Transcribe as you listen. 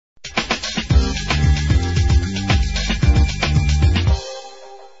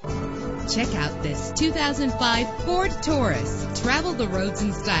Check out this 2005 Ford Taurus. Travel the roads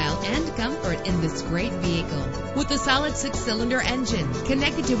in style and comfort in this great vehicle. With a solid 6-cylinder engine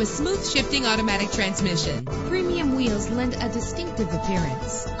connected to a smooth shifting automatic transmission, premium wheels lend a distinctive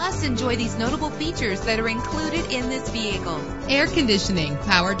appearance. Plus, enjoy these notable features that are included in this vehicle: air conditioning,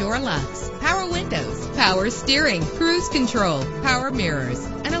 power door locks, power windows, power steering, cruise control, power mirrors,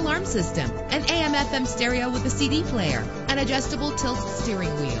 an alarm system, an AM/FM stereo with a CD player, an adjustable tilt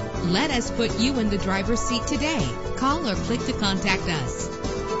steering wheel. Let us put you in the driver's seat today. Call or click to contact us.